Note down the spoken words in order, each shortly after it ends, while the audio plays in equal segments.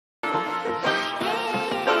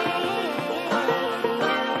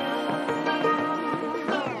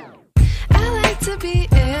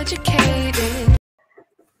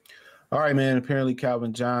All right, man. Apparently,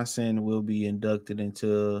 Calvin Johnson will be inducted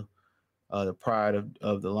into the Pride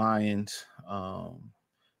of the Lions.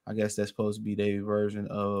 I guess that's supposed to be their version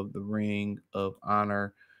of the Ring of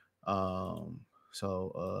Honor. So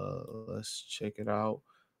let's check it out.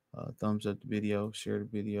 Thumbs up the video, share the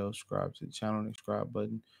video, subscribe to the channel. And the subscribe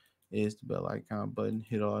button is the bell icon button.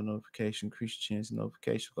 Hit all notifications, increase your chance of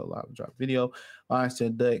notifications. Go live and drop video. Lions to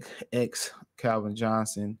induct ex Calvin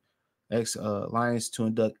Johnson, Lions to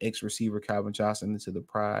induct ex receiver Calvin Johnson into the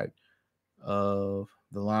Pride of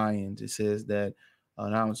the Lions. It says that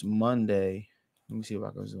announced Monday. Let me see if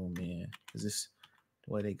I can zoom in, because this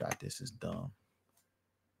the way they got this is dumb.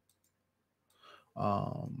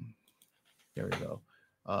 There we go.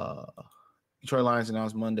 Detroit Lions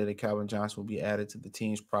announced Monday that Calvin Johnson will be added to the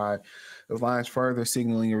team's pride. The Lions further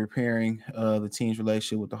signaling and repairing the team's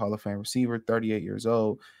relationship with the Hall of Fame receiver, 38 years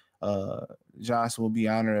old. Johnson will be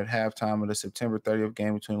honored at halftime of the September 30th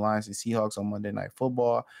game between Lions and Seahawks on Monday Night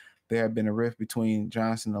Football. There had been a rift between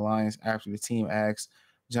Johnson and the Lions after the team asked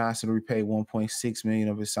Johnson to repay $1.6 million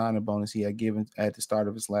of his signing bonus he had given at the start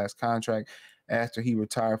of his last contract after he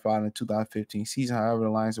retired following the 2015 season. However,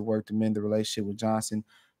 the Lions have worked to mend the relationship with Johnson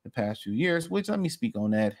the past few years, which, let me speak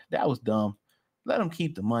on that. That was dumb. Let him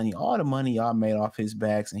keep the money. All the money y'all made off his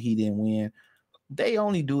backs and he didn't win. They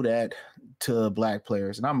only do that to black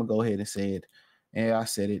players. And I'm going to go ahead and say it. And I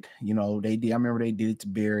said it. You know, they did. I remember they did it to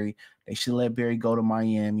Barry. They should let Barry go to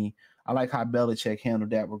Miami. I like how Belichick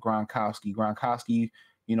handled that with Gronkowski. Gronkowski,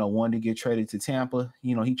 you know, wanted to get traded to Tampa.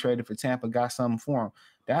 You know, he traded for Tampa, got something for him.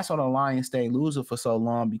 That's why the Lions stayed loser for so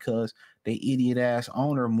long, because the idiot-ass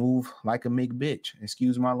owner moved like a McBitch.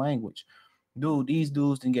 Excuse my language. Dude, these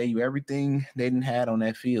dudes didn't give you everything they didn't had on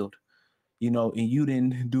that field. You know, and you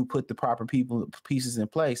didn't put the proper pieces in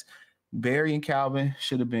place. Barry and Calvin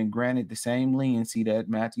should have been granted the same leniency that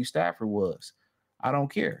Matthew Stafford was. I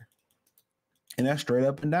don't care. And that's straight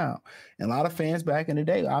up and down. And a lot of fans back in the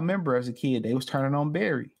day, I remember as a kid, they was turning on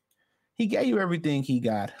Barry. He gave you everything he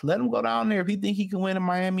got. Let him go down there. If he think he can win in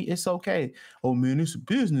Miami, it's okay. Oh, man, it's a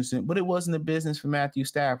business. But it wasn't a business for Matthew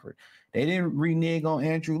Stafford. They didn't renege on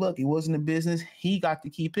Andrew Luck. It wasn't a business. He got to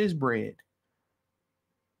keep his bread.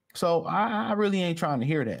 So I really ain't trying to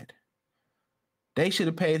hear that. They should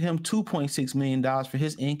have paid him $2.6 million for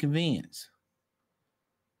his inconvenience.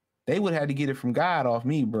 They would have had to get it from God off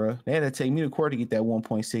me, bro. They had to take me to court to get that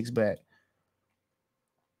 1.6 back,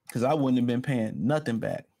 because I wouldn't have been paying nothing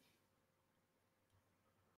back.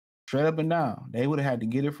 Straight up and down. They would have had to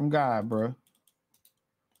get it from God, bro.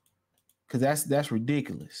 Because that's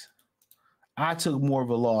ridiculous. I took more of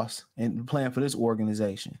a loss in playing for this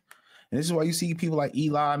organization. And this is why you see people like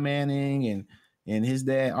Eli Manning and his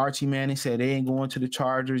dad, Archie Manning, said they ain't going to the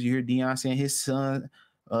Chargers. You hear Deion saying his son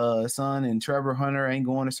and Trevor Hunter ain't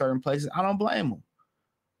going to certain places. I don't blame them.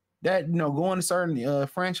 That, you know, going to certain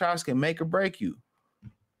franchise can make or break you.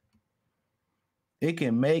 It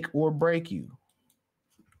can make or break you.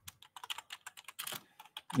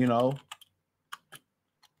 You know,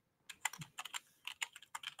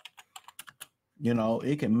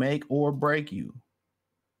 it can make or break you.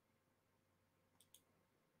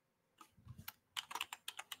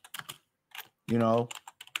 You know,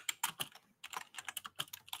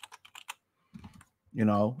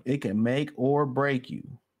 it can make or break you.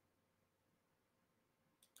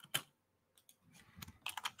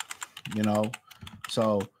 You know,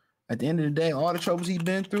 so at the end of the day, all the troubles he's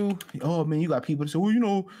been through, oh man, you got people that say, well, you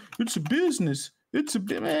know, it's a business. It's a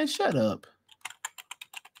man, shut up.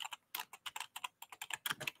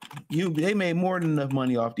 They made more than enough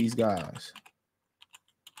money off these guys.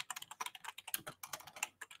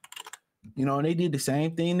 You know, and they did the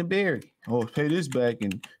same thing to Barry. Oh, pay this back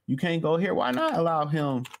and you can't go here. Why not allow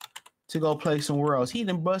him to go play somewhere else? He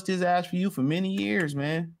done bust his ass for you for many years,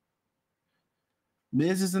 man.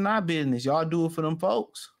 Business is not business. Y'all do it for them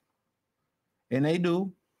folks. And they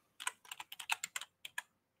do.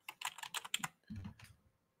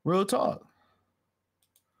 Real talk.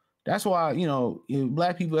 That's why, you know, if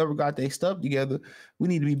black people ever got their stuff together, we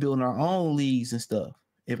need to be building our own leagues and stuff.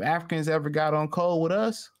 If Africans ever got on code with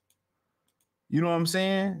us, you know what I'm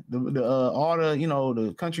saying? All the, you know,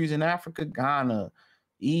 the countries in Africa, Ghana,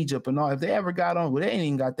 Egypt and all, if they ever got on, well, they ain't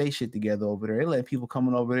even got their shit together over there. They let people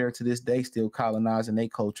coming over there to this day still colonizing their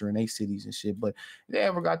culture and their cities and shit. But if they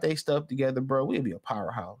ever got their stuff together, bro, we'd be a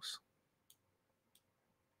powerhouse.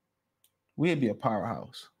 We'd be a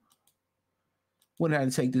powerhouse. Wouldn't have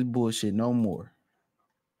to take this bullshit no more.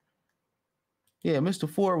 Yeah, Mr.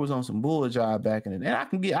 Ford was on some bull job back in the day. And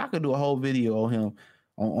I could do a whole video on him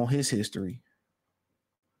on his history.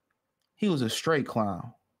 He was a straight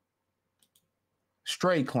clown.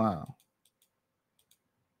 Straight clown.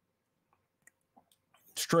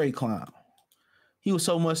 Straight clown. He was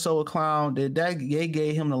so much so a clown that they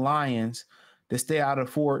gave him the Lions to stay out of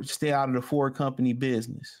the Ford company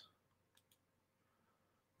business.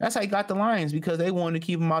 That's how he got the Lions, because they wanted to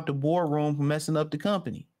keep him out the boardroom from messing up the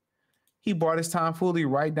company. He brought his tomfoolery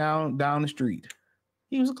right down the street.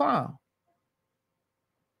 He was a clown.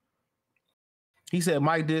 He said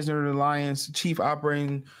Mike Disner, the Lions chief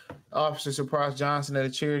operating officer, surprised Johnson at a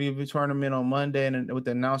charity tournament on Monday, and with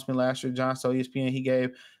the announcement last year, Johnson told ESPN he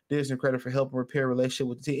gave Disner credit for helping repair a relationship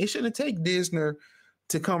with the team. It shouldn't take Disner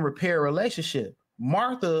to come repair a relationship.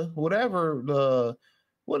 Martha, whatever,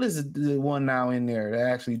 what is the one now in there that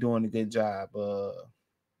actually doing a good job?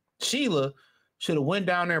 Sheila should have went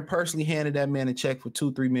down there and personally handed that man a check for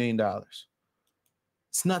 $2-3 million.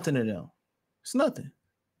 It's nothing to them. It's nothing.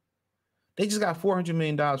 They just got $400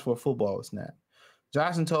 million for a football snap.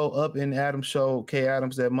 Johnson told Up and Adams show Kay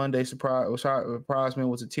Adams that Monday's surprisement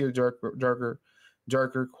was a tear-jerker,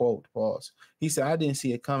 quote, pause. He said, I didn't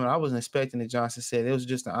see it coming. I wasn't expecting it, Johnson said. It was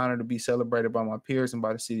just an honor to be celebrated by my peers and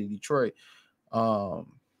by the city of Detroit.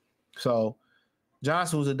 So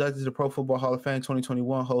Johnson was inducted to the Pro Football Hall of Fame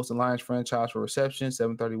 2021, hosts the Lions franchise for reception,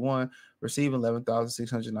 731, receiving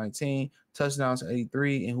 11,619, touchdowns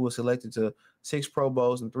 83, and who was selected to 6 Pro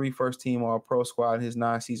Bowls and 3 first-team All-Pro squad in his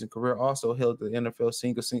 9-season career. Also held the NFL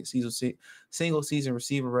single season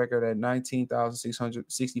receiver record at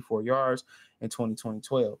 19,664 yards in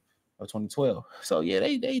 2012. So yeah,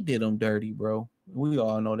 they did him dirty, bro. We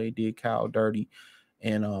all know they did Kyle dirty,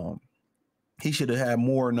 and he should have had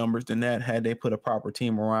more numbers than that had they put a proper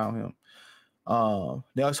team around him.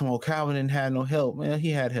 There was some Calvin didn't have no help. Man,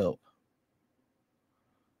 he had help.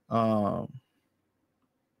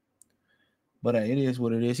 But it is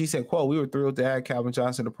what it is. He said, quote, we were thrilled to add Calvin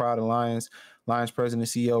Johnson, the pride of Lions. Lions president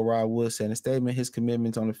and CEO Rod Wood said in a statement, his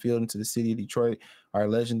commitments on the field and to the city of Detroit are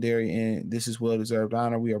legendary, and this is well-deserved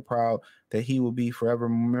honor. We are proud that he will be forever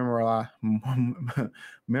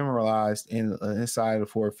memorialized inside the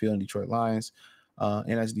Ford Field in Detroit Lions.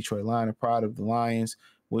 And as a Detroit Lion, I'm proud of the Lions,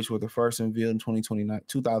 which were the first unveiled in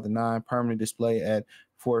 2009, permanent display at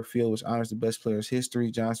Ford Field, which honors the best players'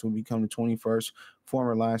 history. Johnson will become the 21st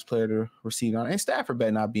former Lions player to receive honor. And Stafford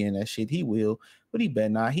better not be in that shit. He will, but he better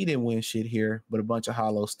not. He didn't win shit here, but a bunch of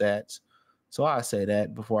hollow stats. So I say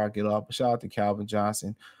that before I get off. But shout out to Calvin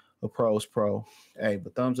Johnson, a pro's pro. Hey,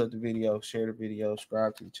 but thumbs up the video, share the video,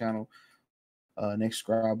 subscribe to the channel. Next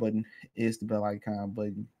subscribe button is the bell icon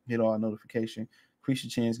button. Hit all notification. Increase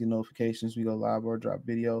your chance, get notifications. We go live or drop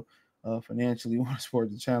video. Financially, want to support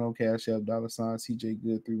the channel, Cash App, $ CJ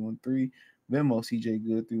Good 313, Venmo CJ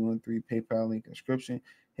Good 313, PayPal link description.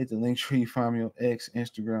 Hit the link tree, find me on X,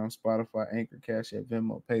 Instagram, Spotify, Anchor, Cash App,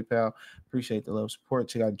 Venmo, PayPal. Appreciate the love support.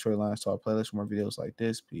 Check out Detroit Lions Talk playlist for more videos like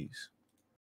this. Peace.